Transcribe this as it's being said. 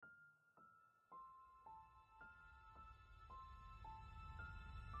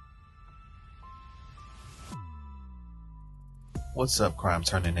What's up, Crime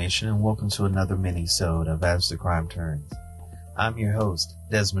Turner Nation, and welcome to another mini-sode of As the Crime Turns. I'm your host,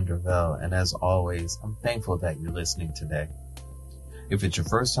 Desmond Ravel, and as always, I'm thankful that you're listening today. If it's your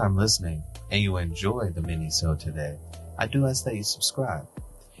first time listening and you enjoy the mini-sode today, I do ask that you subscribe.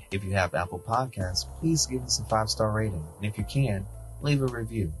 If you have Apple Podcasts, please give us a 5-star rating, and if you can, leave a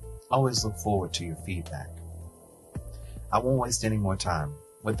review. Always look forward to your feedback. I won't waste any more time.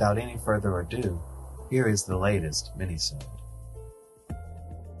 Without any further ado, here is the latest mini-sode.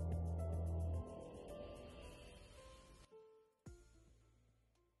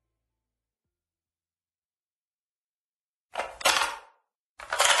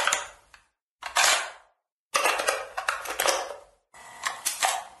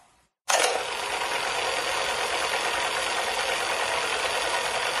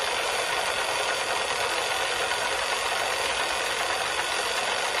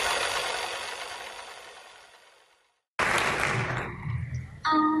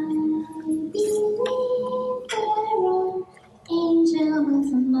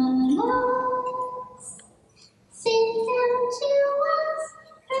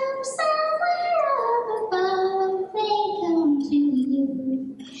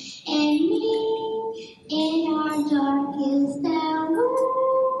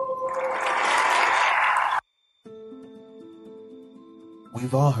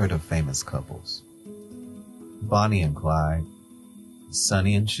 We've all heard of famous couples. Bonnie and Clyde,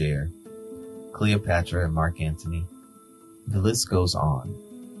 Sonny and Cher, Cleopatra and Mark Antony. The list goes on.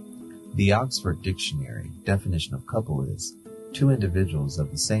 The Oxford Dictionary definition of couple is two individuals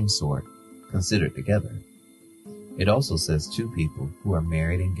of the same sort considered together. It also says two people who are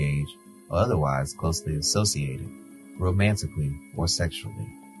married, engaged, or otherwise closely associated, romantically or sexually.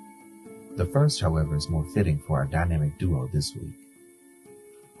 The first, however, is more fitting for our dynamic duo this week.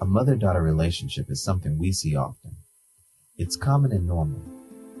 A mother-daughter relationship is something we see often. It's common and normal.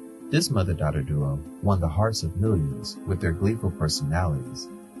 This mother-daughter duo won the hearts of millions with their gleeful personalities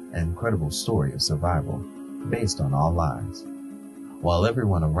and incredible story of survival based on all lies. While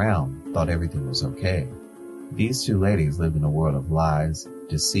everyone around thought everything was okay, these two ladies lived in a world of lies,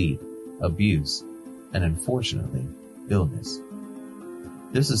 deceit, abuse, and unfortunately, illness.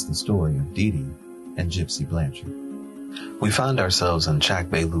 This is the story of Dee Dee and Gypsy Blanchard. We found ourselves in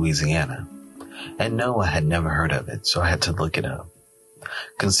Chackbay, Louisiana, and no, I had never heard of it, so I had to look it up.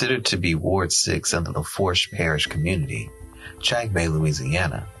 Considered to be Ward 6 under the Fourche Parish community, Chackbay,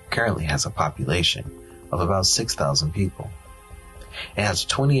 Louisiana currently has a population of about 6,000 people. It has a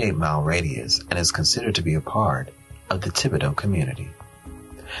 28-mile radius and is considered to be a part of the Thibodaux community.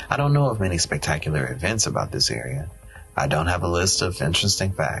 I don't know of many spectacular events about this area. I don't have a list of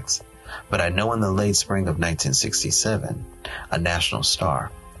interesting facts, but I know in the late spring of 1967, a national star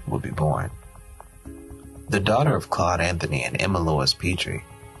would be born. The daughter of Claude Anthony and Emma Lois Petrie,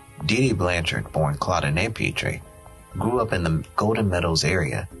 Dee Dee Blanchard, born Claudine Petrie, grew up in the Golden Meadows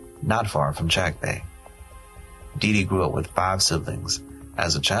area, not far from Chackbay. Dee Dee grew up with 5 siblings.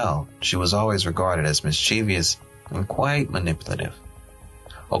 As a child, she was always regarded as mischievous and quite manipulative.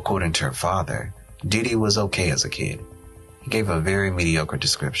 According to her father, Dee Dee was okay as a kid. He gave a very mediocre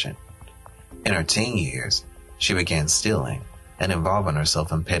description. In her teen years, she began stealing and involving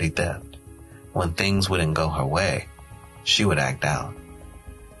herself in petty theft. When things wouldn't go her way, she would act out.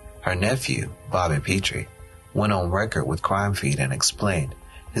 Her nephew, Bobby Petrie, went on record with Crime Feed and explained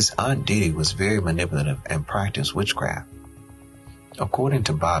his aunt Dee Dee was very manipulative and practiced witchcraft. According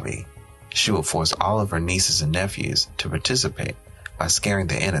to Bobby, she would force all of her nieces and nephews to participate by scaring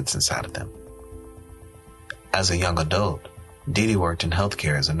the innocents out of them. As a young adult, Dee Dee worked in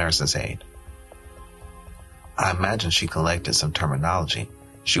healthcare as a nurse's aide. I imagine she collected some terminology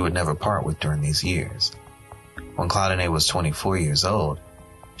she would never part with during these years. When Claudine was 24 years old,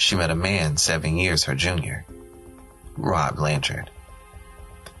 she met a man 7 years her junior, Rod Blanchard.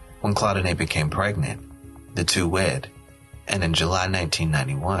 When Claudine became pregnant, the two wed, and in July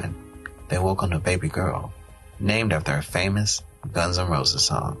 1991, they welcomed a baby girl, named after a famous Guns N' Roses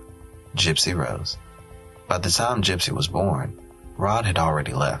song, Gypsy Rose. By the time Gypsy was born, Rod had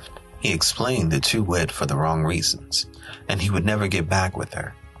already left. He explained the two wed for the wrong reasons, and he would never get back with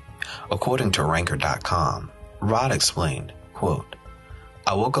her. According to Ranker.com, Rod explained, quote,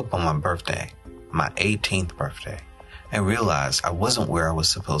 "I woke up on my birthday, my 18th birthday, and realized I wasn't where I was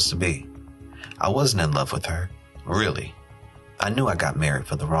supposed to be. I wasn't in love with her, really. I knew I got married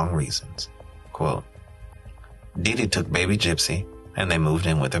for the wrong reasons." Quote, Dee Dee took baby Gypsy, and they moved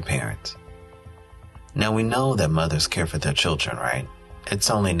in with her parents. Now we know that mothers care for their children, right?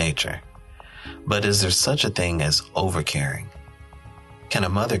 It's only nature. But is there such a thing as overcaring? Can a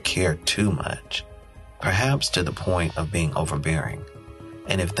mother care too much? perhaps to the point of being overbearing.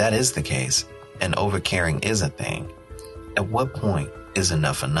 And if that is the case, and overcaring is a thing, at what point is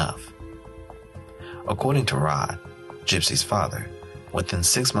enough enough? According to Rod, Gypsy's father, within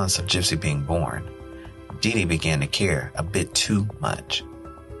 6 months of Gypsy being born, Dee Dee began to care a bit too much.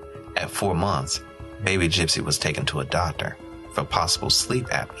 At 4 months, baby Gypsy was taken to a doctor for possible sleep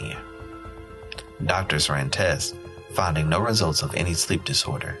apnea. Doctors ran tests, finding no results of any sleep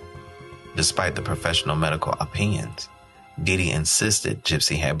disorder. Despite the professional medical opinions, Dee Dee insisted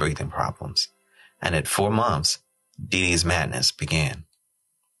Gypsy had breathing problems, and at 4 months, Dee Dee's madness began.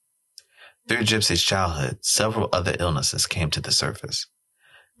 Through Gypsy's childhood, several other illnesses came to the surface.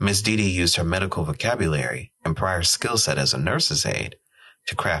 Miss Dee Dee used her medical vocabulary and prior skill set as a nurse's aide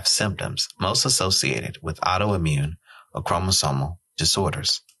to craft symptoms most associated with autoimmune or chromosomal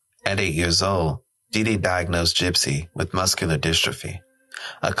disorders. At 8 years old, Dee Dee diagnosed Gypsy with muscular dystrophy,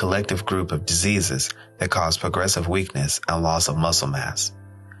 a collective group of diseases that cause progressive weakness and loss of muscle mass.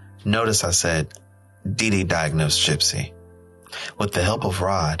 Notice I said, Dee Dee diagnosed Gypsy. With the help of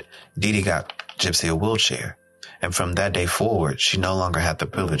Rod, Dee Dee got Gypsy a wheelchair, and from that day forward, she no longer had the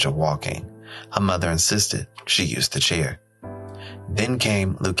privilege of walking. Her mother insisted she use the chair. Then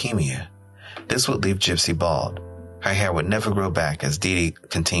came leukemia. This would leave Gypsy bald. Her hair would never grow back as Dee Dee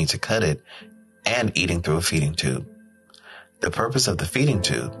continued to cut it and eating through a feeding tube. The purpose of the feeding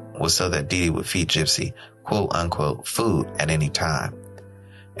tube was so that Dee Dee would feed Gypsy quote-unquote food at any time.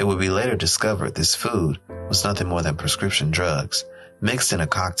 It would be later discovered this food was nothing more than prescription drugs mixed in a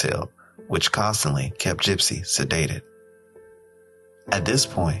cocktail, which constantly kept Gypsy sedated. At this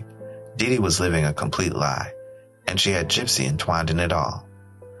point, Dee Dee was living a complete lie, and she had Gypsy entwined in it all.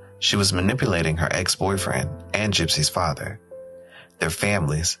 She was manipulating her ex-boyfriend and Gypsy's father, their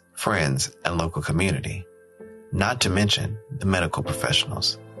families, friends, and local community, not to mention the medical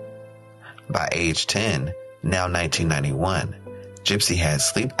professionals. By age 10, now 1991, Gypsy had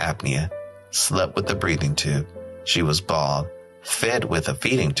sleep apnea, slept with a breathing tube, she was bald, fed with a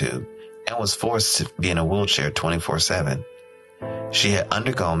feeding tube, and was forced to be in a wheelchair 24/7. She had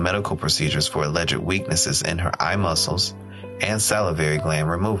undergone medical procedures for alleged weaknesses in her eye muscles and salivary gland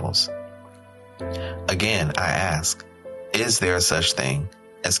removals. Again, I ask, is there a such thing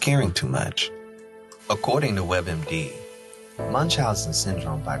as caring too much? According to WebMD, Munchausen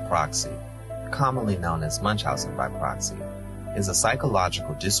syndrome by proxy, commonly known as Munchausen by proxy, is a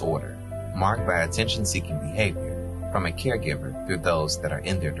psychological disorder marked by attention-seeking behavior from a caregiver through those that are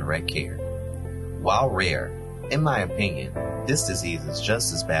in their direct care. While rare, in my opinion, this disease is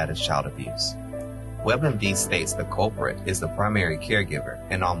just as bad as child abuse. WebMD states the culprit is the primary caregiver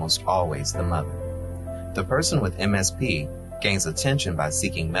and almost always the mother. The person with MSP gains attention by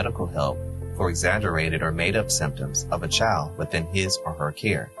seeking medical help for exaggerated or made-up symptoms of a child within his or her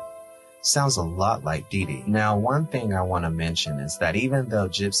care. Sounds a lot like Dee Dee. Now, one thing I want to mention is that even though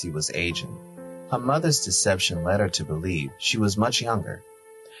Gypsy was aging, her mother's deception led her to believe she was much younger.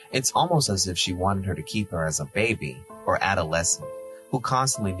 It's almost as if she wanted her to keep her as a baby or adolescent who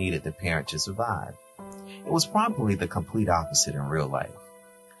constantly needed the parent to survive. It was probably the complete opposite in real life.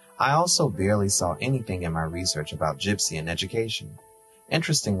 I also barely saw anything in my research about Gypsy and education.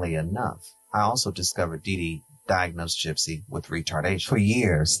 Interestingly enough, I also discovered Dee Dee diagnosed Gypsy with retardation. For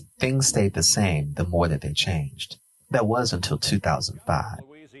years, things stayed the same the more that they changed. That was until 2005.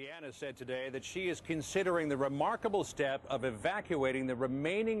 Louisiana said today that she is considering the remarkable step of evacuating the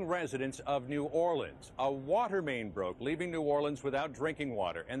remaining residents of New Orleans. A water main broke, leaving New Orleans without drinking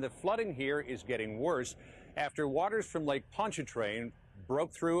water, and the flooding here is getting worse after waters from Lake Pontchartrain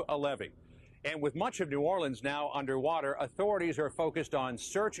broke through a levee. And with much of New Orleans now underwater, authorities are focused on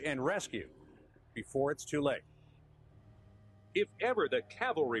search and rescue before it's too late. If ever the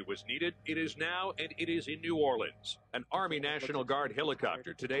cavalry was needed, it is now, and it is in New Orleans. An Army National Guard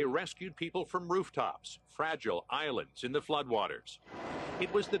helicopter today rescued people from rooftops, fragile islands in the floodwaters.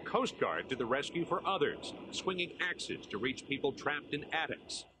 It was the Coast Guard to the rescue for others, swinging axes to reach people trapped in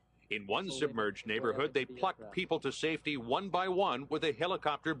attics. In one submerged neighborhood, they plucked people to safety one by one with a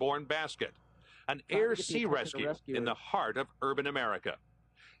helicopter-borne basket. An air-sea rescue in the heart of urban America.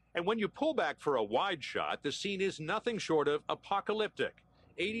 And when you pull back for a wide shot, the scene is nothing short of apocalyptic.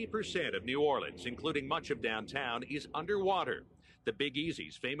 80% of New Orleans, including much of downtown, is underwater. The Big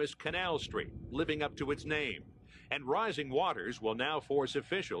Easy's famous Canal Street, living up to its name. And rising waters will now force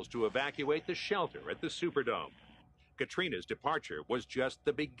officials to evacuate the shelter at the Superdome. Katrina's departure was just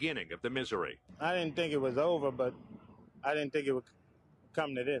the beginning of the misery. I didn't think it was over, but I didn't think it would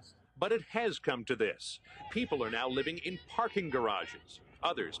come to this. But it has come to this. People are now living in parking garages.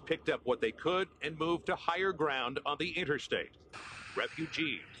 Others picked up what they could and moved to higher ground on the interstate.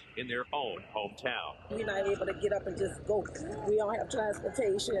 refugees in their own hometown. We're not able to get up and just go. We don't have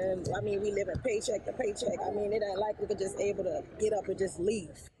transportation. I mean, we live in paycheck to paycheck. I mean, it ain't like we could just able to get up and just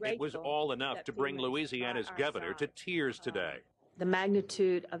leave. It was all enough to bring Louisiana's governor to tears today. The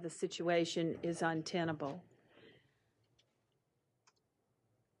magnitude of the situation is untenable.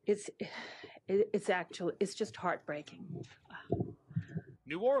 It's just heartbreaking.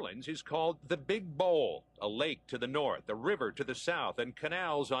 New Orleans is called the Big Bowl, a lake to the north, a river to the south, and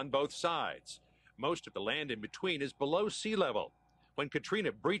canals on both sides. Most of the land in between is below sea level. When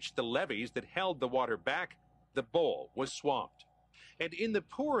Katrina breached the levees that held the water back, the bowl was swamped. And in the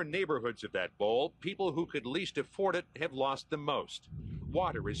poorer neighborhoods of that bowl, people who could least afford it have lost the most.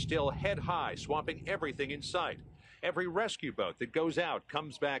 Water is still head high, swamping everything in sight. Every rescue boat that goes out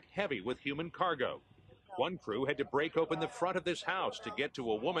comes back heavy with human cargo. One crew had to break open the front of this house to get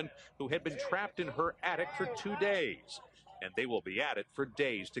to a woman who had been trapped in her attic for 2 days. And they will be at it for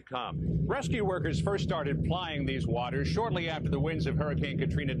days to come. Rescue workers first started plying these waters shortly after the winds of Hurricane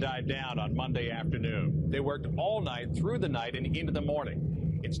Katrina died down on Monday afternoon. They worked all night, through the night, and into the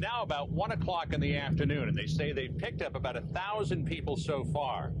morning. It's now about 1 o'clock in the afternoon, and they say they've picked up about 1,000 people so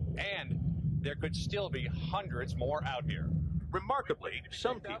far. And there could still be hundreds more out here. Remarkably,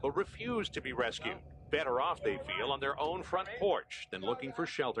 some people refuse to be rescued. Better off, they feel, on their own front porch than looking for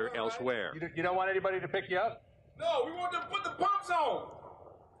shelter elsewhere. You don't want anybody to pick you up? No, we want them to put the pumps on.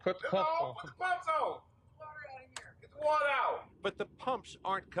 Put the pumps on. Put the pumps on. Get the water out. But the pumps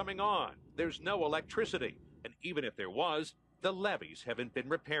aren't coming on. There's no electricity. And even if there was, the levees haven't been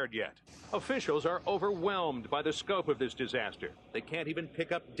repaired yet. Officials are overwhelmed by the scope of this disaster. They can't even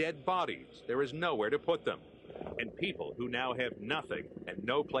pick up dead bodies. There is nowhere to put them. And people who now have nothing and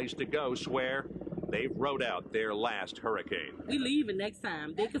no place to go swear they've rode out their last hurricane. We leaving next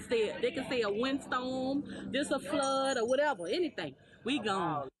time. They could say a windstorm, just a flood or whatever, anything. We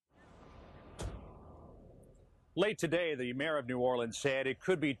gone. Late today, the mayor of New Orleans said it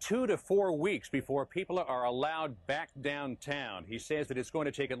could be 2 to 4 weeks before people are allowed back downtown. He says that it's going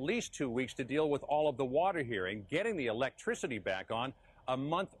to take at least 2 weeks to deal with all of the water here and getting the electricity back on a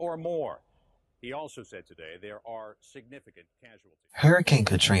month or more. He also said today there are significant casualties. Hurricane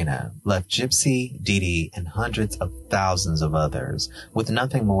Katrina left Gypsy, Dee Dee, and hundreds of thousands of others with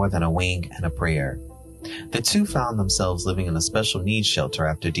nothing more than a wing and a prayer. The two found themselves living in a special needs shelter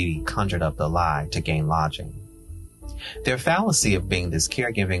after Dee Dee conjured up the lie to gain lodging. Their fallacy of being this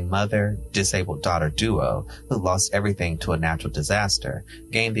caregiving mother-disabled daughter duo who lost everything to a natural disaster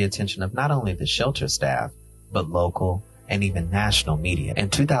gained the attention of not only the shelter staff, but local and even national media. In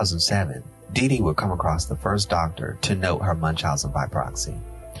 2007, Dee Dee would come across the first doctor to note her Munchausen by proxy.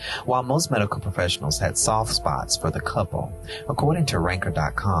 While most medical professionals had soft spots for the couple, according to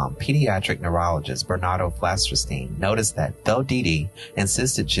Ranker.com, pediatric neurologist Bernardo Flasterstein noticed that though Dee Dee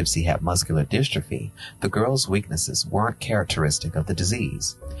insisted Gypsy had muscular dystrophy, the girl's weaknesses weren't characteristic of the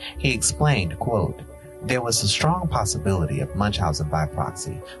disease. He explained, quote, "There was a strong possibility of Munchausen by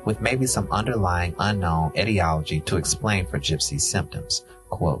proxy, with maybe some underlying unknown etiology to explain for Gypsy's symptoms."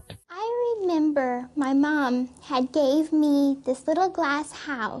 Quote, I remember my mom had gave me this little glass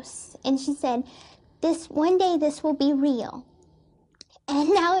house, and she said, one day this will be real. And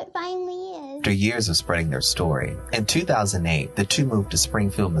now it finally is. After years of spreading their story, in 2008, the two moved to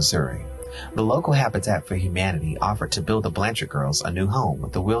Springfield, Missouri. The local Habitat for Humanity offered to build the Blanchard girls a new home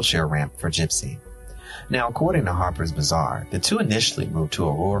with a wheelchair ramp for Gypsy. Now, according to Harper's Bazaar, the two initially moved to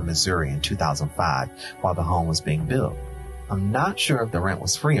Aurora, Missouri in 2005 while the home was being built. I'm not sure if the rent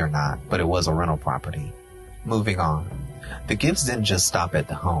was free or not, but it was a rental property. Moving on. The gifts didn't just stop at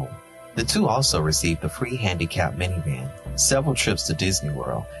the home. The two also received a free handicapped minivan, several trips to Disney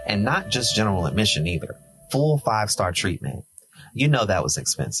World, and not just general admission either. Full 5-star treatment. You know that was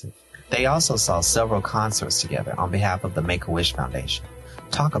expensive. They also saw several concerts together on behalf of the Make-A-Wish Foundation.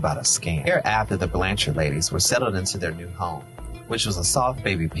 Talk about a scam. Thereafter, the Blanchard ladies were settled into their new home, which was a soft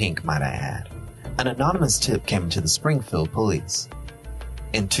baby pink, might I add. An anonymous tip came to the Springfield police.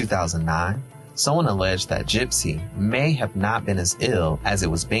 In 2009, someone alleged that Gypsy may have not been as ill as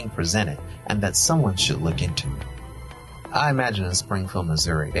it was being presented and that someone should look into it. I imagine in Springfield,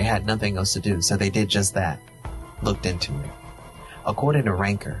 Missouri, they had nothing else to do, so they did just that. Looked into it. According to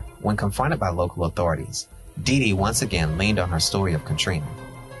Ranker, when confronted by local authorities, Dee Dee once again leaned on her story of Katrina.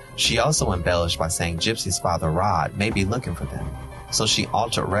 She also embellished by saying Gypsy's father Rod may be looking for them, so she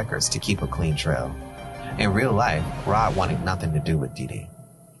altered records to keep a clean trail. In real life, Rod wanted nothing to do with Dee Dee.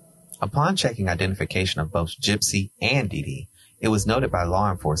 Upon checking identification of both Gypsy and Dee Dee, it was noted by law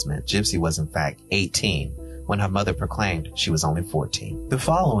enforcement Gypsy was in fact 18 when her mother proclaimed she was only 14. The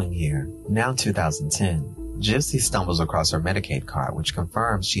following year, now 2010, Gypsy stumbles across her Medicaid card, which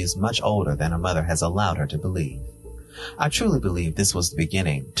confirms she is much older than her mother has allowed her to believe. I truly believe this was the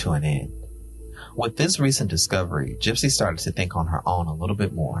beginning to an end. With this recent discovery, Gypsy started to think on her own a little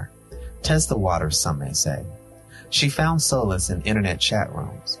bit more. Test the waters, some may say. She found solace in internet chat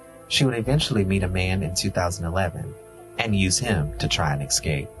rooms. She would eventually meet a man in 2011 and use him to try and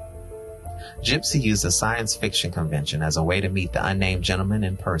escape. Gypsy used a science fiction convention as a way to meet the unnamed gentleman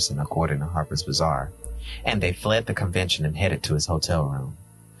in person, according to Harper's Bazaar, and they fled the convention and headed to his hotel room,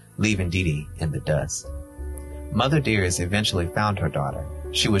 leaving Dee Dee in the dust. Mother Dearest eventually found her daughter.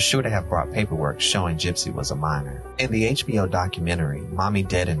 She was sure to have brought paperwork showing Gypsy was a minor. In the HBO documentary, Mommy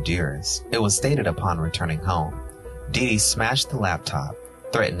Dead and Dearest, it was stated upon returning home, Dee Dee smashed the laptop,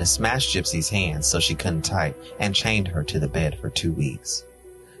 threatened to smash Gypsy's hands so she couldn't type, and chained her to the bed for 2 weeks.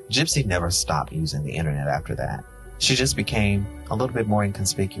 Gypsy never stopped using the internet after that. She just became a little bit more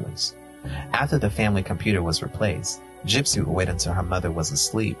inconspicuous. After the family computer was replaced, Gypsy would wait until her mother was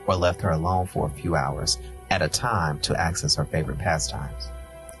asleep or left her alone for a few hours at a time to access her favorite pastimes.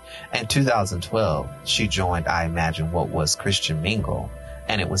 In 2012, she joined I Imagine What Was Christian Mingle,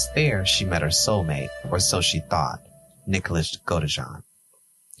 and it was there she met her soulmate, or so she thought, Nicholas Godejohn.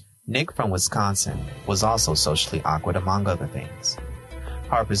 Nick from Wisconsin was also socially awkward, among other things.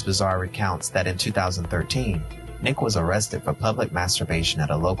 Harper's Bazaar recounts that in 2013, Nick was arrested for public masturbation at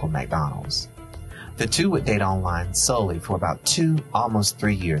a local McDonald's. The two would date online solely for about 2, almost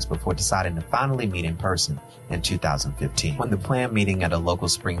 3 years before deciding to finally meet in person in 2015. When the planned meeting at a local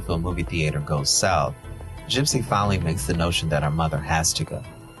Springfield movie theater goes south, Gypsy finally makes the notion that her mother has to go.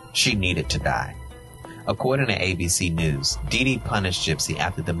 She needed to die. According to ABC News, Dee Dee punished Gypsy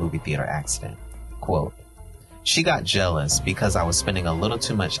after the movie theater accident. Quote, "She got jealous because I was spending a little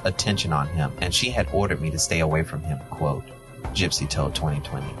too much attention on him and she had ordered me to stay away from him," quote, Gypsy told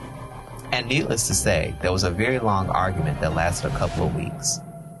 2020. And needless to say, there was a very long argument that lasted a couple of weeks.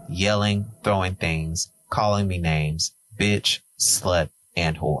 Yelling, throwing things, calling me names, bitch, slut,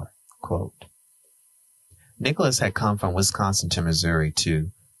 and whore, quote. Nicholas had come from Wisconsin to Missouri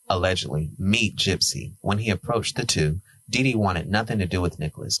to, allegedly, meet Gypsy. When he approached the two, Dee Dee wanted nothing to do with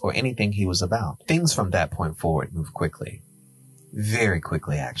Nicholas or anything he was about. Things from that point forward moved quickly. Very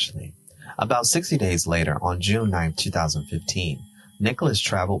quickly, actually. About 60 days later, on June 9, 2015, Nicholas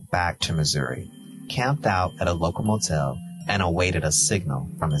traveled back to Missouri, camped out at a local motel, and awaited a signal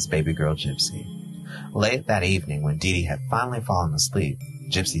from his baby girl Gypsy. Late that evening, when Dee Dee had finally fallen asleep,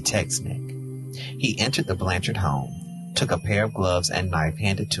 Gypsy texted Nick. He entered the Blanchard home, took a pair of gloves and knife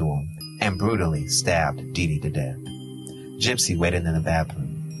handed to him, and brutally stabbed Dee Dee to death. Gypsy waited in the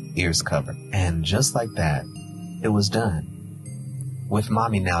bathroom, ears covered, and just like that, it was done. With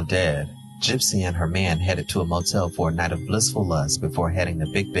Mommy now dead, Gypsy and her man headed to a motel for a night of blissful lust before heading to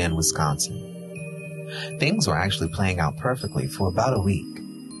Big Bend, Wisconsin. Things were actually playing out perfectly for about a week.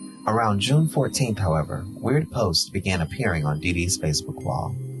 Around June 14th, however, weird posts began appearing on Dee Dee's Facebook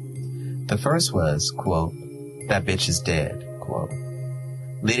wall. The first was, quote, "That bitch is dead," quote,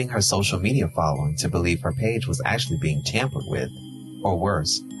 leading her social media following to believe her page was actually being tampered with, or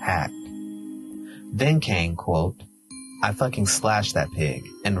worse, hacked. Then came, quote, "I fucking slashed that pig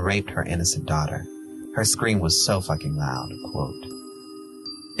and raped her innocent daughter. Her scream was so fucking loud," quote.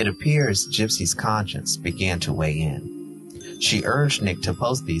 It appears Gypsy's conscience began to weigh in. She urged Nick to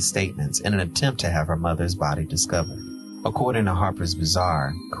post these statements in an attempt to have her mother's body discovered. According to Harper's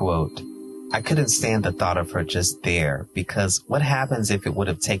Bazaar, quote, "I couldn't stand the thought of her just there because what happens if it would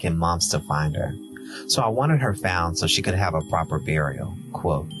have taken months to find her? So I wanted her found so she could have a proper burial,"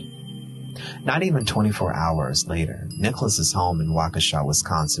 quote. Not even 24 hours later, Nicholas's home in Waukesha,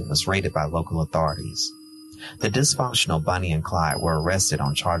 Wisconsin was raided by local authorities. The dysfunctional Bonnie and Clyde were arrested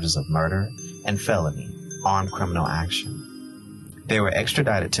on charges of murder and felony, armed criminal action. They were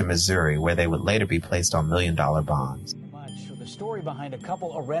extradited to Missouri, where they would later be placed on million-dollar bonds. The story behind a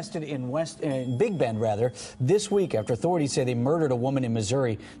couple arrested in Big Bend, this week after authorities say they murdered a woman in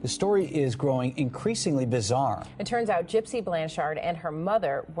Missouri. The story is growing increasingly bizarre. It turns out Gypsy Blanchard and her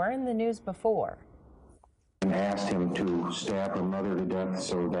mother were in the news before. And asked him to stab her mother to death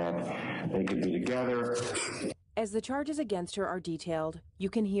so that they could be together. As the charges against her are detailed, you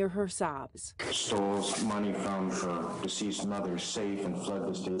can hear her sobs. Stole money from her deceased mother's safe and fled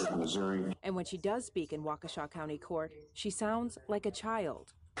the state of Missouri. And when she does speak in Waukesha County Court, she sounds like a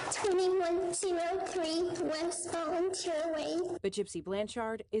child. 2103 West Volunteer Way. But Gypsy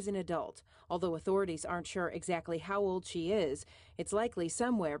Blanchard is an adult. Although authorities aren't sure exactly how old she is, it's likely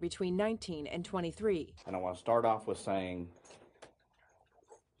somewhere between 19 and 23. And I want to start off with saying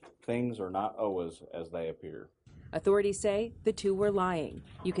things are not always as they appear. Authorities say the two were lying.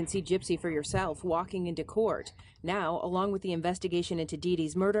 You can see Gypsy for yourself walking into court. Now, along with the investigation into Dee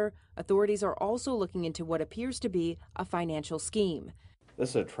Dee's murder, authorities are also looking into what appears to be a financial scheme. This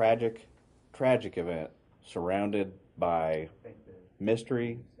is a tragic event surrounded by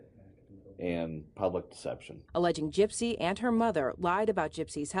mystery and public deception. Alleging Gypsy and her mother lied about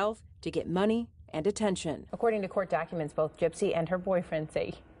Gypsy's health to get money and attention. According to court documents, both Gypsy and her boyfriend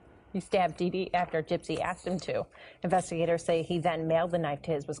say he stabbed Dee Dee after Gypsy asked him to. Investigators say he then mailed the knife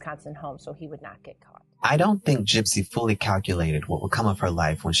to his Wisconsin home so he would not get caught. I don't think Gypsy fully calculated what would come of her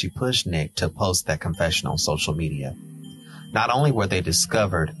life when she pushed Nick to post that confession on social media. Not only were they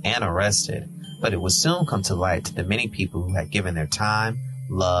discovered and arrested, but it would soon come to light to the many people who had given their time,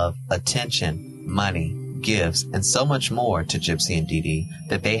 love, attention, money, gifts, and so much more to Gypsy and Dee Dee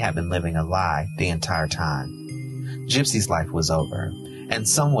that they had been living a lie the entire time. Gypsy's life was over, and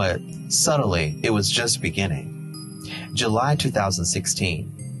somewhat subtly, it was just beginning. July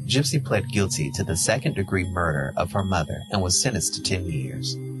 2016, Gypsy pled guilty to the second-degree murder of her mother and was sentenced to 10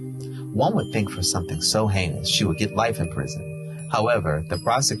 years. One would think for something so heinous she would get life in prison. However, the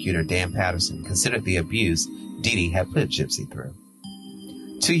prosecutor, Dan Patterson, considered the abuse Dee Dee had put Gypsy through.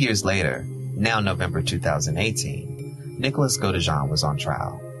 2 years later, now November 2018, Nicholas Godejohn was on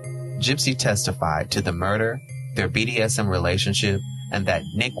trial. Gypsy testified to the murder, their BDSM relationship, and that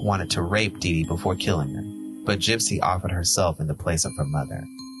Nick wanted to rape Dee Dee before killing her, but Gypsy offered herself in the place of her mother.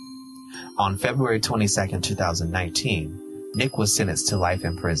 On February 22, 2019, Nick was sentenced to life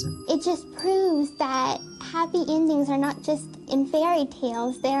in prison. It just proves that happy endings are not just in fairy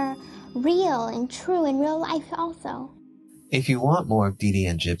tales, they're real and true in real life also. If you want more of Dee Dee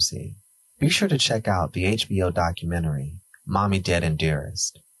and Gypsy, be sure to check out the HBO documentary, Mommy Dead and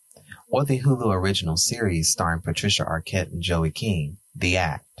Dearest, or the Hulu original series starring Patricia Arquette and Joey King, The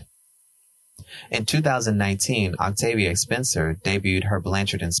Act. In 2019, Octavia Spencer debuted her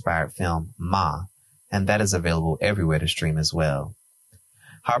Blanchard-inspired film, Ma, and that is available everywhere to stream as well.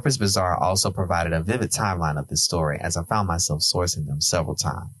 Harper's Bazaar also provided a vivid timeline of this story as I found myself sourcing them several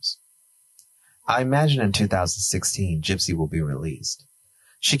times. I imagine in 2016, Gypsy will be released.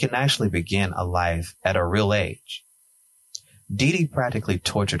 She can actually begin a life at a real age. Dee Dee practically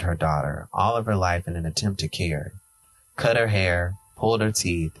tortured her daughter all of her life in an attempt to care. Cut her hair, pulled her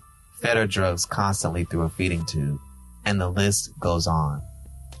teeth, fed her drugs constantly through a feeding tube, and the list goes on.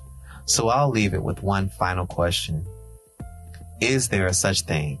 So I'll leave it with one final question. Is there a such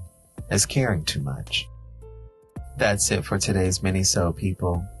thing as caring too much? That's it for today's mini-sode,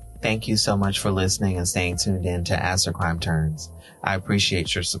 people. Thank you so much for listening and staying tuned in to As the Crime Turns. I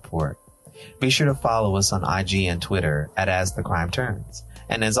appreciate your support. Be sure to follow us on IG and Twitter at As the Crime Turns.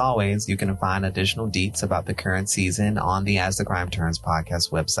 And as always, you can find additional deets about the current season on the As the Crime Turns podcast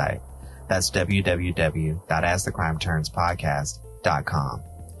website. That's www.asthecrimeturnspodcast.com.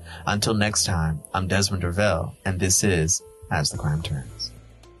 Until next time, I'm Desmond Ravel, and this is As the Crime Turns.